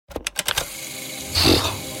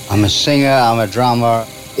I'm a singer, I'm a drummer.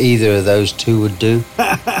 Either of those two would do.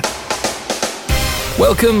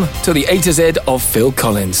 Welcome to the A to Z of Phil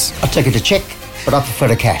Collins. I'll take it a check, but I prefer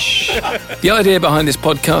the cash. The idea behind this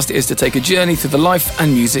podcast is to take a journey through the life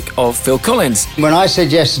and music of Phil Collins. When I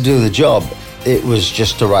said yes to do the job, it was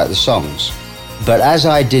just to write the songs. But as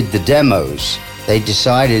I did the demos, they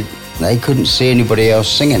decided they couldn't see anybody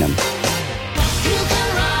else singing them.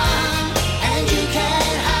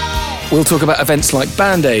 We'll talk about events like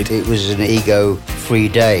Band Aid, It was an ego-free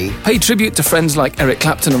day. pay tribute to friends like Eric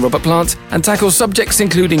Clapton and Robert Plant, and tackle subjects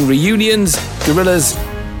including reunions, gorillas,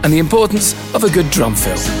 and the importance of a good drum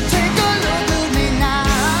fill.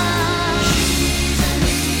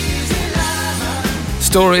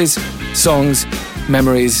 Stories, songs,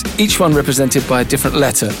 memories, each one represented by a different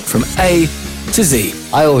letter from A to Z.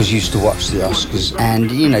 I always used to watch the Oscars, and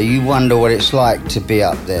you wonder what it's like to be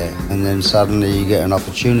up there, and then suddenly you get an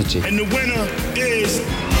opportunity. And the winner is...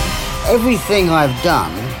 Everything I've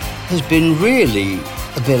done has been really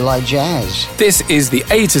a bit like jazz. This is the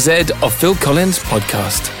A to Z of Phil Collins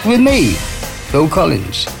podcast. With me, Phil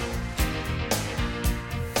Collins.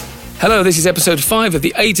 Hello, this is episode 5 of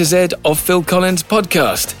the A to Z of Phil Collins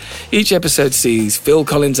podcast. Each episode sees Phil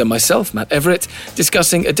Collins and myself, Matt Everett,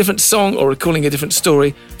 discussing a different song or recalling a different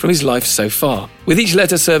story from his life so far, with each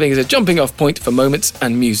letter serving as a jumping off point for moments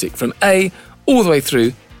and music from A all the way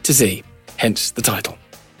through to Z, hence the title.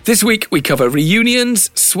 This week we cover reunions,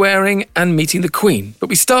 swearing and meeting the Queen, but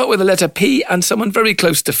we start with the letter P and someone very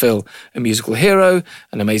close to Phil, a musical hero,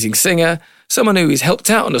 an amazing singer, someone who he's helped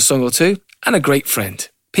out on a song or two, and a great friend.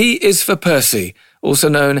 P is for Percy, also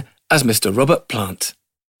known as Mr. Robert Plant.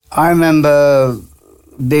 I remember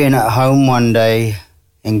being at home one day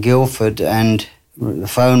in Guildford, and the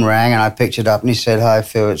phone rang, and I picked it up, and he said, "Hi,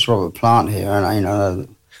 Phil, it's Robert Plant here." And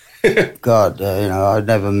I'd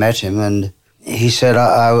never met him, and he said,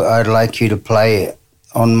 I'd like you to play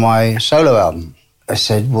on my solo album. I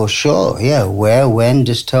said, well, sure, yeah, where, when,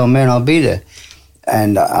 just tell me and I'll be there.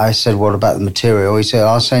 And I said, what about the material? He said,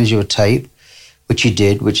 I'll send you a tape, which he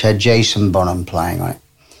did, which had Jason Bonham playing on it.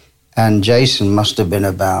 And Jason must have been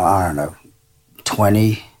about,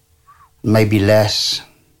 20, maybe less.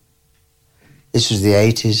 This was the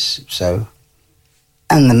 80s, so.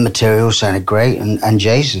 And the material sounded great, and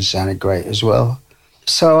Jason sounded great as well.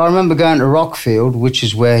 So I remember going to Rockfield, which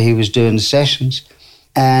is where he was doing the sessions,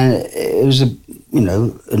 and it was a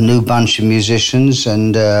new bunch of musicians,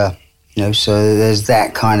 and so there's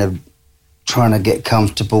that kind of trying to get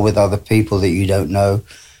comfortable with other people that you don't know,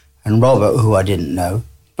 and Robert, who I didn't know.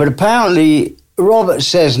 But apparently, Robert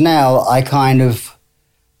says now I kind of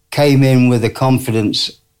came in with a confidence,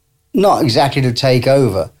 not exactly to take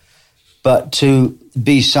over, but to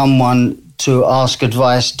be someone to ask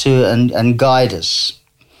advice to and guide us.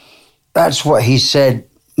 That's what he said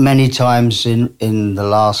many times in the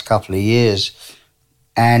last couple of years.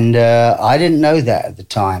 And I didn't know that at the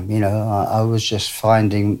time, I was just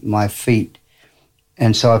finding my feet.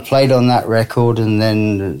 And so I played on that record, and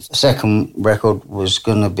then the second record was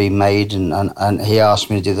going to be made, and he asked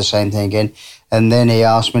me to do the same thing again. And then he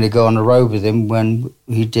asked me to go on the road with him when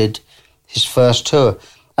he did his first tour.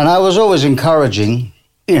 And I was always encouraging,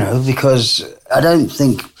 because I don't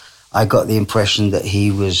think I got the impression that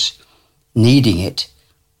he was needing it.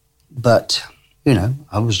 But,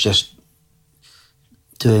 I was just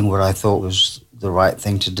doing what I thought was the right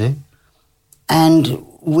thing to do. And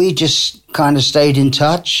we just kind of stayed in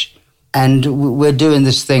touch. And we're doing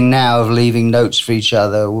this thing now of leaving notes for each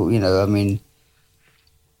other. The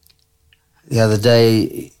other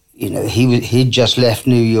day, he'd just left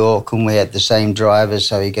New York, and we had the same driver,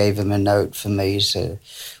 so he gave him a note for me. So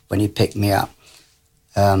when he picked me up,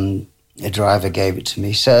 the driver gave it to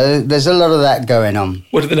me. So there's a lot of that going on.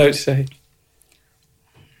 What did the note say?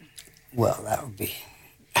 Well, that would be,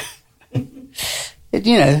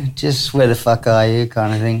 just where the fuck are you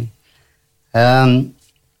kind of thing. And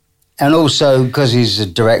also, because he's a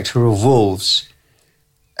director of Wolves,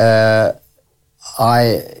 I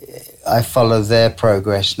follow their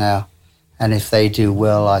progress now, and if they do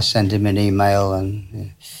well, I send him an email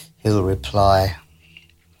and he'll reply.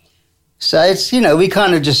 So it's, we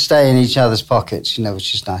kind of just stay in each other's pockets,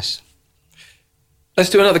 which is nice.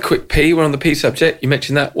 Let's do another quick P. We're on the P subject. You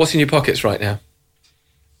mentioned that. What's in your pockets right now?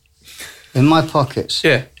 In my pockets?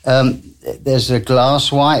 Yeah. There's a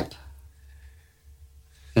glass wipe,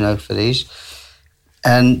 for these,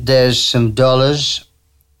 and there's some dollars,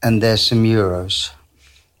 and there's some euros.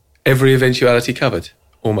 Every eventuality covered,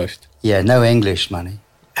 almost. Yeah, no English money.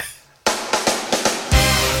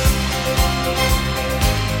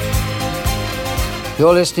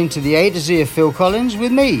 You're listening to the A to Z of Phil Collins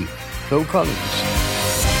with me, Phil Collins.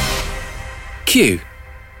 Q.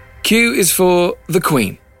 Q is for the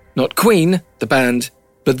Queen. Not Queen, the band,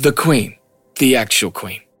 but the Queen, the actual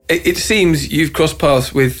Queen. It seems you've crossed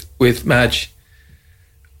paths with Madge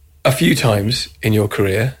a few times in your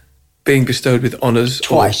career, being bestowed with honours.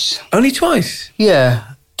 Twice. Only twice?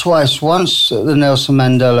 Yeah, twice. Once at the Nelson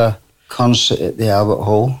Mandela concert at the Albert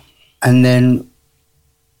Hall, and then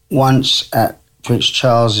once at Prince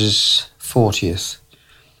Charles's 40th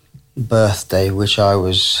birthday, which I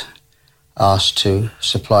was asked to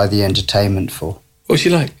supply the entertainment for. What's she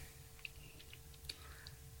like?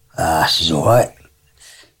 She's all right.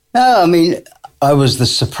 No, I mean, I was the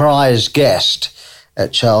surprise guest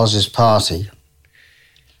at Charles's party,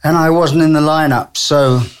 and I wasn't in the lineup,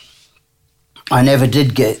 so I never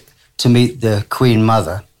did get to meet the Queen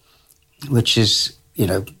Mother, which is,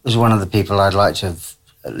 was one of the people I'd like to have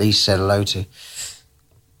at least said hello to.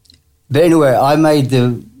 But anyway, I made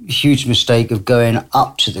the huge mistake of going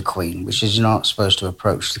up to the Queen, which is you're not supposed to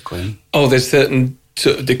approach the Queen. Oh, there's certain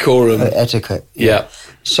decorum. Etiquette. Yeah.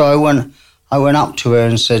 So I went up to her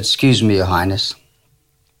and said, "Excuse me, Your Highness,"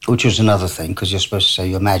 which was another thing, because you're supposed to say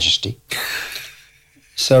Your Majesty.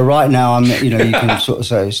 So right now, you can sort of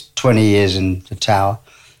say it's 20 years in the Tower.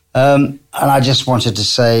 And I just wanted to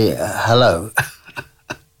say hello.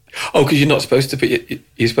 Oh, because you're not supposed to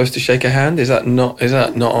you're supposed to shake a hand? Is that not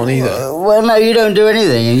on either? Well, no, you don't do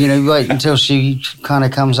anything. You wait until she kind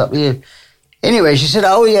of comes up to you. Anyway, she said,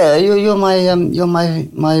 "Oh yeah, you're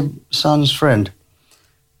my son's friend."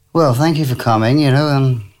 Well, thank you for coming.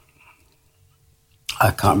 I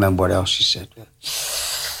can't remember what else she said.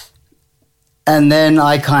 And then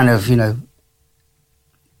I kind of,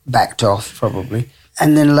 backed off probably.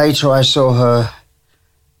 And then later I saw her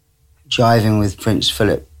jiving with Prince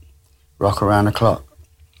Philip, Rock Around the Clock.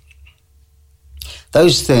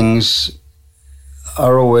 Those things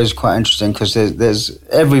are always quite interesting because there's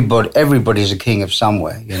everybody's a king of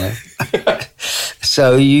somewhere,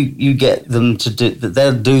 So you get them to do,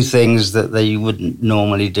 they'll do things that they wouldn't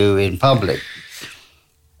normally do in public.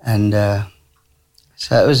 And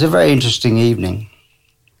so it was a very interesting evening.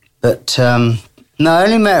 But no, I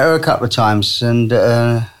only met her a couple of times, and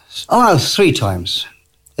 3 times.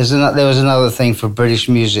 There was another thing for British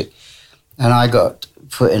music, and I got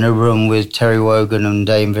put in a room with Terry Wogan and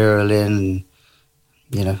Dame Vera Lynn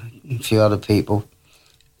and, a few other people.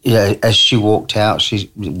 As she walked out,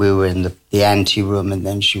 we were in the ante room, and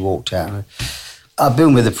then she walked out. I've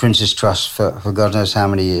been with the Prince's Trust for God knows how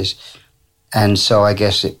many years, and so I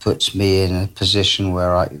guess it puts me in a position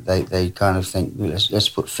where they kind of think, let's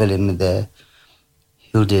put Phil in there.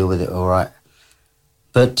 He'll deal with it all right.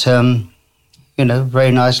 But,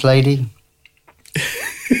 very nice lady.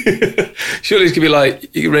 Surely it could be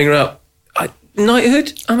like, you ring her up,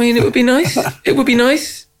 knighthood? I mean, it would be nice. It would be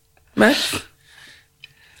nice, Matt.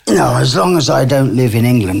 No, as long as I don't live in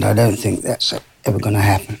England, I don't think that's ever going to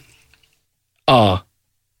happen. R.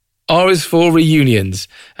 R is for reunions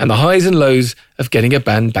and the highs and lows of getting a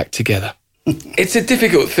band back together. It's a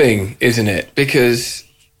difficult thing, isn't it? Because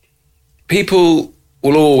people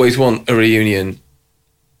will always want a reunion,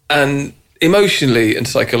 and emotionally and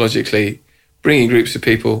psychologically, bringing groups of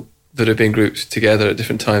people that have been groups together at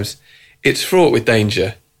different times, it's fraught with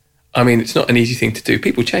danger. I mean, it's not an easy thing to do.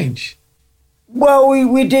 People change. Well,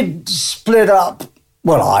 we did split up.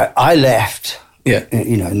 Well, I left, yeah,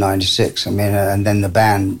 in 96. I mean, and then the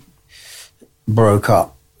band broke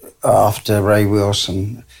up after Ray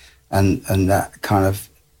Wilson and that kind of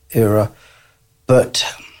era. But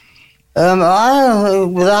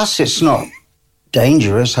with us, it's not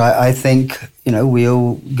dangerous. I think, we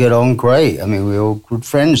all get on great. I mean, we're all good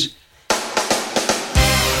friends.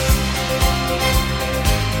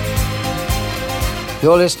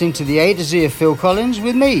 You're listening to the A to Z of Phil Collins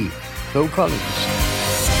with me, Phil Collins.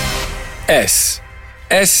 S.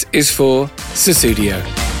 S is for Sussudio.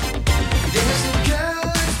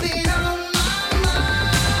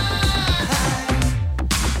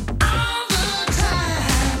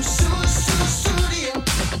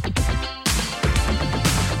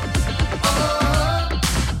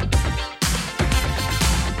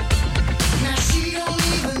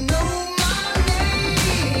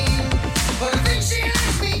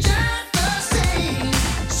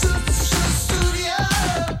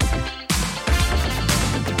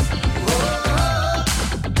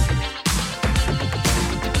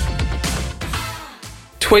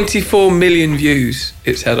 $24 million views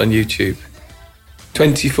it's had on YouTube.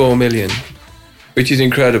 24 million, which is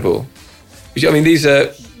incredible. I mean, these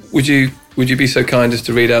are. Would you be so kind as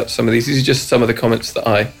to read out some of these? These are just some of the comments that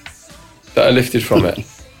I lifted from it.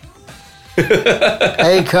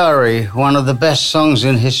 Hey Curry, one of the best songs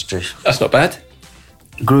in history. That's not bad.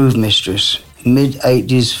 Groove Mistress.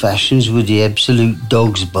 mid-80s fashions with the absolute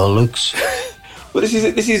dog's bollocks. Well, this is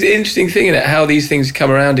an interesting thing, isn't it? How these things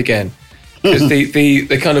come around again. Because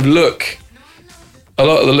the kind of look, a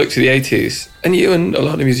lot of the look to the 80s, and you and a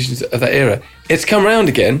lot of musicians of that era, it's come around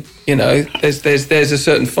again. You know, there's a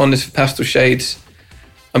certain fondness for pastel shades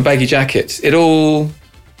and baggy jackets.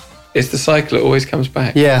 It's the cycle. It always comes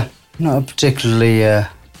back. Yeah, not a particularly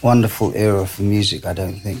wonderful era for music, I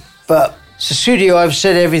don't think. But Sussudio, I've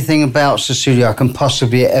said everything about Sussudio I can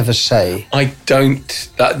possibly ever say. I don't.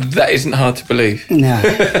 That isn't hard to believe. No.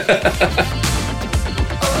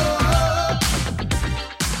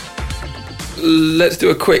 Let's do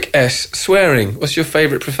a quick S. Swearing. What's your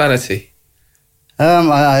favourite profanity?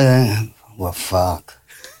 Well, fuck.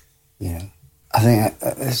 You know, I think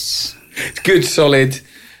it's good, solid,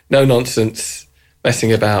 no nonsense,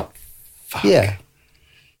 messing about. Fuck. Yeah.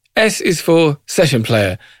 S is for session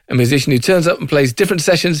player, a musician who turns up and plays different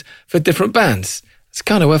sessions for different bands. That's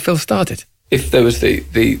kind of where Phil started. If there was the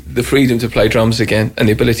freedom to play drums again and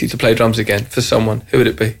the ability to play drums again for someone, who would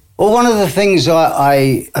it be? Well, one of the things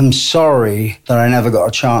I am sorry that I never got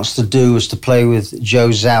a chance to do was to play with Joe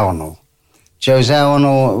Zawinul. Joe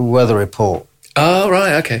Zawinul, Weather Report. Oh,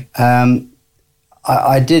 right, okay.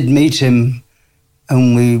 I did meet him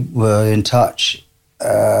and we were in touch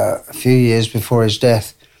a few years before his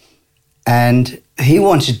death. And he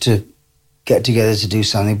wanted to get together to do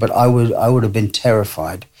something, but I would have been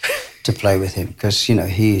terrified to play with him because, you know,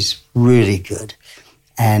 he's really good.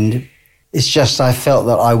 And it's just I felt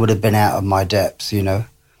that I would have been out of my depth, you know.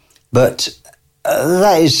 But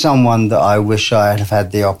that is someone that I wish I had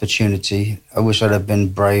had the opportunity. I wish I'd have been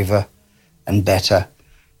braver and better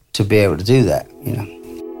to be able to do that, you know.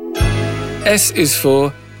 S is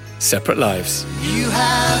for Separate Lives. You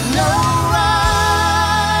have no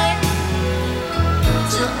right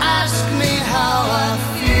to ask me how I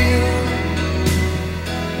feel.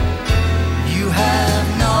 You have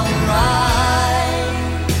no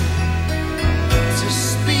right to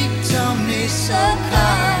speak to me so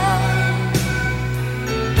kind.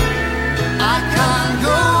 I can't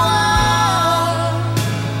go on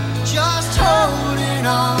just holding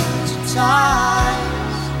on to tight.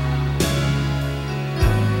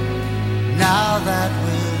 Now that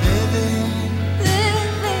we're living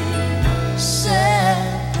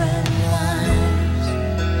separate lives.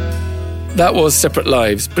 That was Separate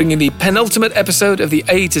Lives, bringing the penultimate episode of the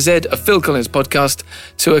A to Z of Phil Collins podcast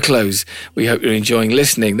to a close. We hope you're enjoying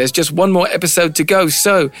listening. There's just one more episode to go,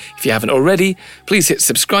 so if you haven't already, please hit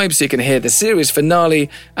subscribe so you can hear the series finale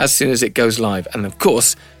as soon as it goes live. And of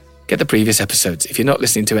course, get the previous episodes. If you're not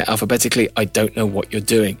listening to it alphabetically, I don't know what you're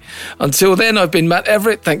doing. Until then, I've been Matt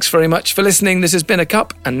Everett. Thanks very much for listening. This has been a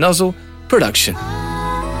Cup and Nozzle production.